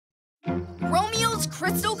Lunigroll's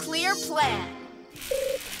crystal clear plan.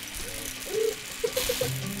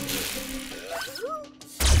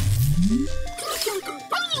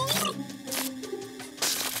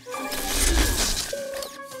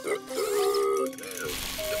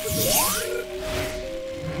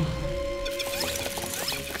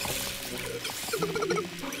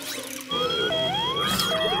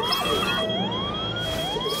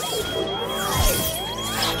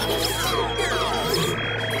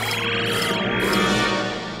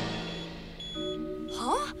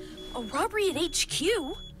 Huh? A robbery at HQ?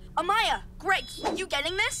 Amaya, Greg, you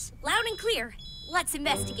getting this? Loud and clear. Let's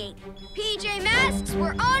investigate. PJ Masks,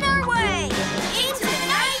 we're on our way! Into the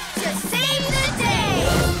night to save the day!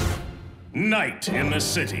 Night in the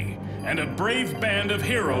city, and a brave band of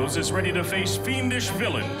heroes is ready to face fiendish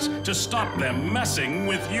villains to stop them messing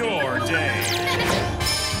with your day.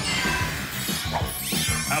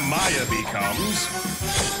 Amaya becomes...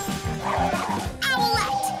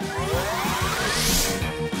 Owlette!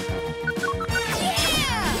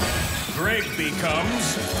 Yeah! Greg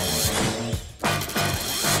becomes...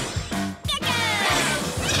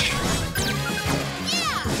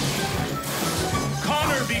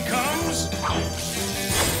 Connor becomes...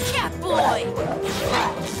 Catboy!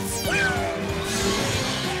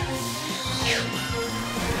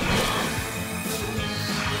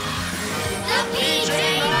 The PJ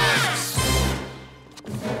Masks!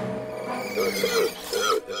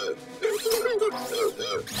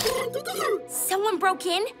 Someone broke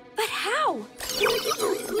in? But how?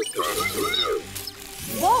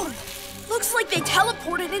 Whoa! Looks like they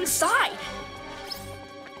teleported inside.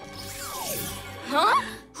 Huh?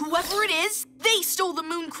 Whoever it is, they stole the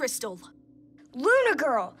moon crystal. Luna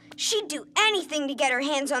Girl! She'd do anything to get her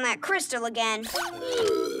hands on that crystal again.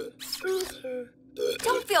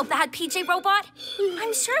 Don't feel bad, PJ Robot.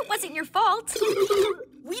 I'm sure it wasn't your fault.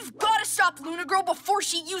 We've got to stop Luna Girl before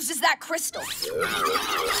she uses that crystal.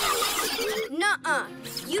 Nuh-uh.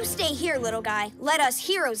 You stay here, little guy. Let us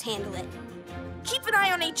heroes handle it. Keep an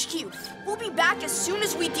eye on HQ. We'll be back as soon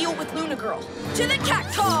as we deal with Luna Girl. To the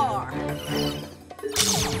cat car!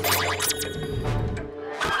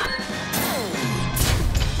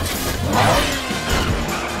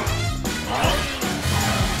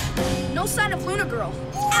 No sign of Luna Girl.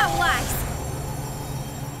 Allies!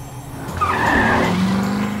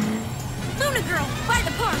 Luna Girl, by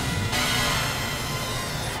the park!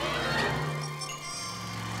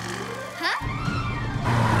 Huh?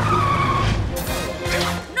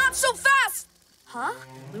 Not so fast! Huh?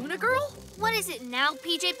 Luna Girl? What is it now,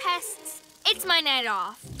 PJ Pests? It's my night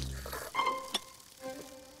off.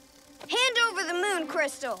 Hand over the moon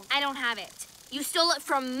crystal. I don't have it. You stole it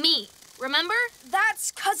from me, remember?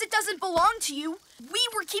 That's 'cause it doesn't belong to you. We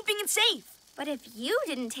were keeping it safe. But if you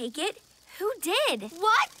didn't take it, who did?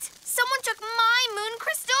 What? Someone took my moon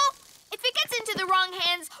crystal? If it gets into the wrong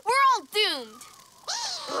hands, we're all doomed.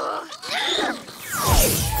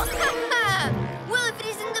 Well, if it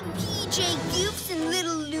isn't the PJ Goofs and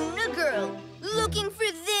little Luna Girl. Looking for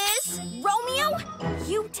this? Romeo?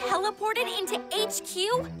 You teleported into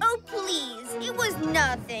HQ? Oh, please. It was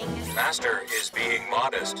nothing. Master is being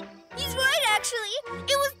modest. He's right, actually.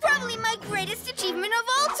 It was probably my greatest achievement of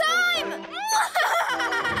all time.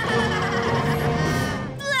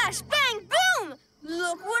 Flash, bang, boom!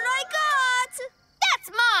 Look what I got! That's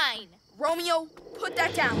mine! Romeo, put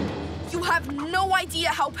that down. You have no idea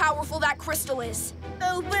how powerful that crystal is.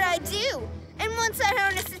 Oh, but I do. And once I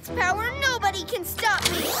harness its power, nobody can stop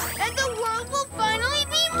me. And the world will finally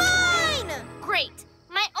be mine! Great.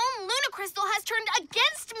 My own Luna crystal has turned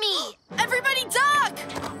against me. Everybody duck!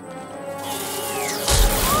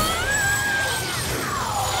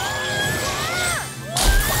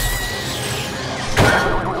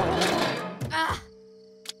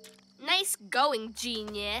 Nice going,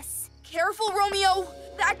 genius. Careful, Romeo.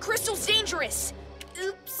 That crystal's dangerous.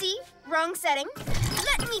 Oopsie, wrong setting.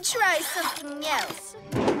 Let me try something else.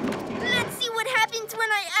 Let's see what happens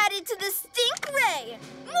when I add it to the stink ray.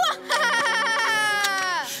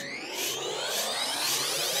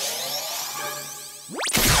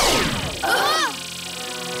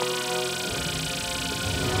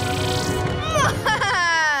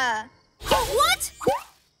 What?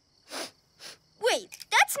 Wait,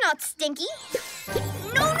 that's not stinky.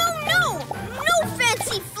 No, no, no! No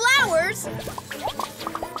fancy flowers!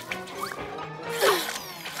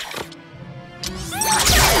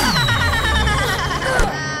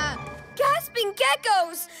 Gasping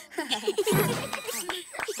geckos!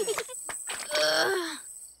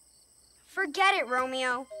 Forget it,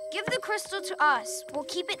 Romeo. Give the crystal to us. We'll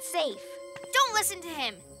keep it safe. Don't listen to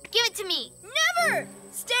him. Give it to me. Never!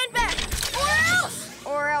 Stand back! Or else!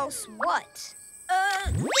 Or else what?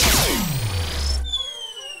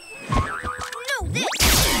 No, this.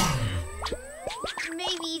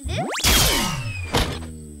 Maybe this.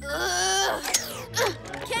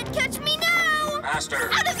 Can't catch me now! Master!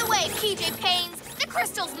 Out of the way, PJ Pains! The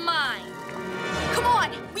crystal's mine! Come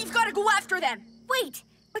on! We've got to go after them! Wait,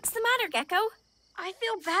 what's the matter, Gecko? I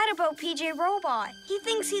feel bad about PJ Robot. He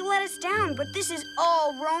thinks he let us down, but this is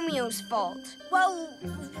all Romeo's fault. Well,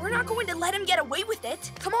 we're not going to let him get away with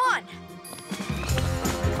it. Come on!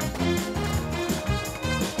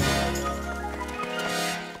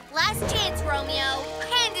 Last chance, Romeo.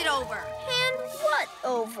 Hand it over. Hand what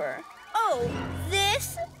over? Oh,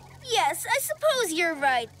 this? Yes, I suppose you're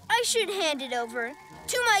right. I should hand it over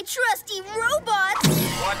to my trusty robots.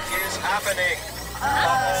 What is happening?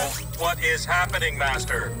 What is happening,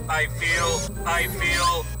 Master? I feel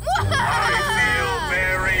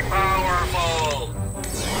very powerful.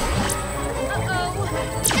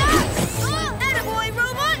 Attaboy,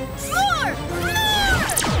 robot! More!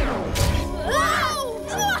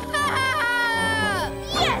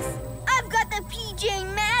 Yes! I've got the PJ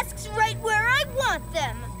masks right where I want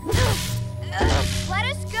them. Let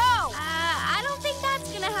us go. I don't think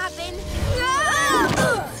that's gonna happen.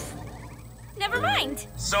 Never mind.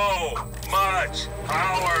 So much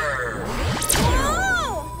power.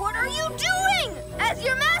 Whoa! What are you doing? As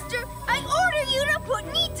your master, I order you to put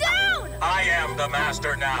me down! I am the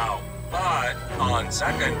Master now. But on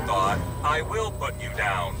second thought, I will put you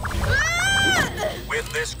down.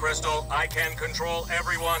 With this crystal, I can control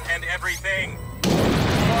everyone and everything.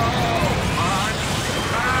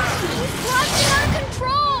 Lost out of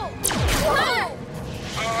control. Whoa!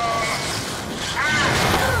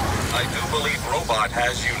 I do believe Robot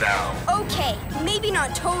has you now. Okay, maybe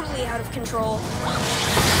not totally out of control.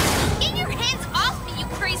 Get your hands off me, you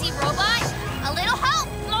crazy robot! A little help,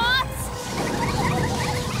 moths!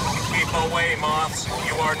 Keep away, moths.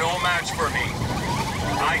 You are no match for me.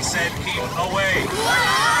 I said keep away.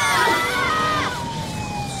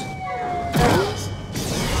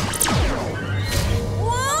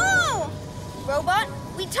 Whoa! Robot,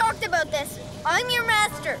 we talked about this. I'm your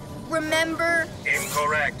master. Remember?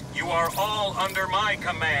 Incorrect. You are all under my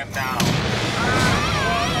command now.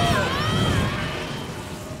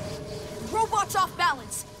 Robot's off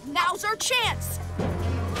balance. Now's our chance.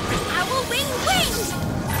 Owl wing wings!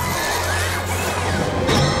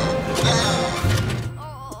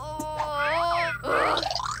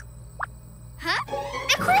 Huh?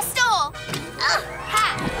 The crystal! Ha!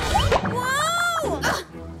 Whoa!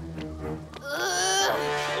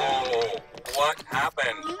 Oh, what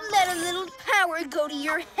happened? You let a little power go to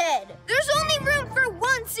your head. There's only room for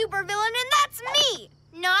one supervillain, and that's me!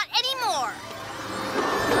 Not anymore.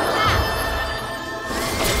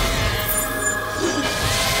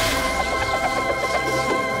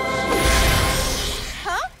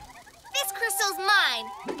 Huh? This crystal's mine,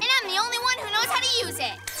 and I'm the only one who knows how to use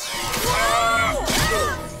it.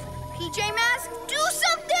 PJ Masks, do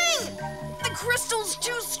something! The crystal's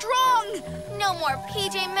too strong! No more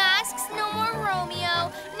PJ Masks, no more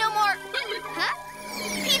Romeo, no more... Huh?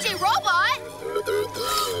 PJ Robot? Look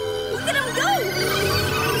at him go!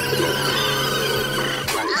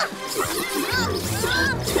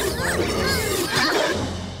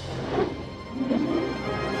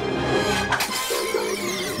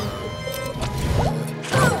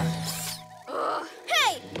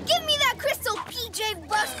 Hey, give me that crystal, PJ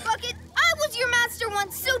Bust Bucket! I was your master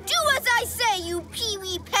once, so do as I say, you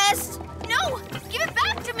peewee pest! No! Give it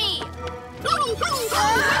back to me!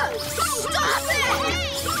 Stop it!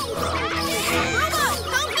 Robot,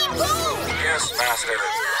 help me pull! Yes, Master.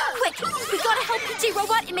 Quick! We gotta help PJ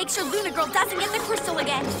Robot and make sure Luna Girl doesn't get the crystal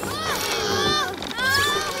again.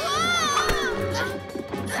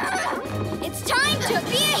 It's time to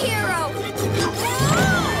be a hero!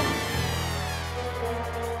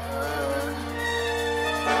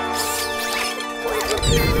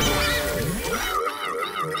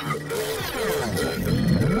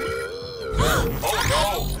 Oh no!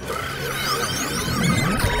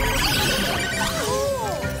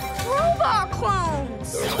 Robot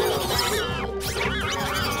clones!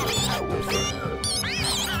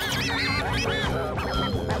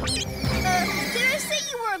 Did I say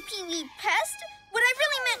you were a peewee pest? What I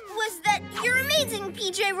really meant was that you're amazing,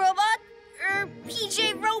 PJ Robot. PJ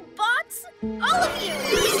Robots? All of you!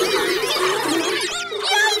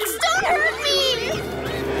 Yikes! Don't hurt me!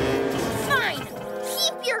 Fine.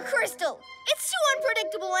 Keep your crystal. It's too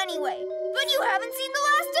unpredictable anyway. But you haven't seen the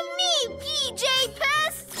last of me, PJ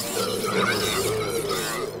Pest!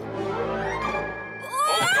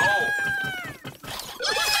 Oh no!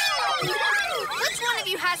 Which one of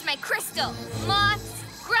you has my crystal? Moths,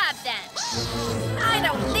 grab them. I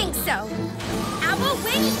so. Owl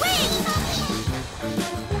wing wing!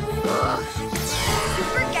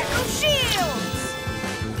 Super Gecko Shields!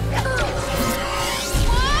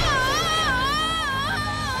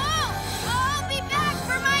 I'll be back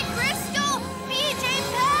for my crystal PJ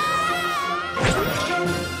Pass!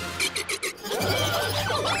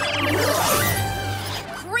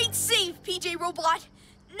 Great save, PJ Robot.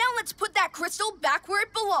 Now let's put that crystal back where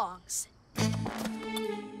it belongs.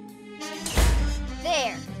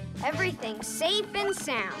 There. Everything's safe and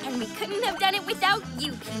sound. And we couldn't have done it without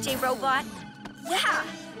you, PJ Robot. Yeah,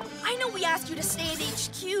 I know we asked you to stay at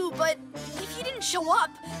HQ, but if you didn't show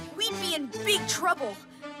up, we'd be in big trouble.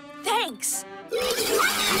 Thanks.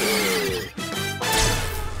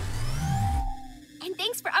 And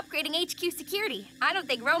thanks for upgrading HQ security. I don't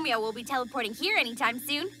think Romeo will be teleporting here anytime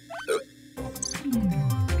soon.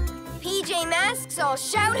 PJ Masks all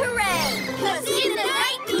shout hooray! 'Cause in the night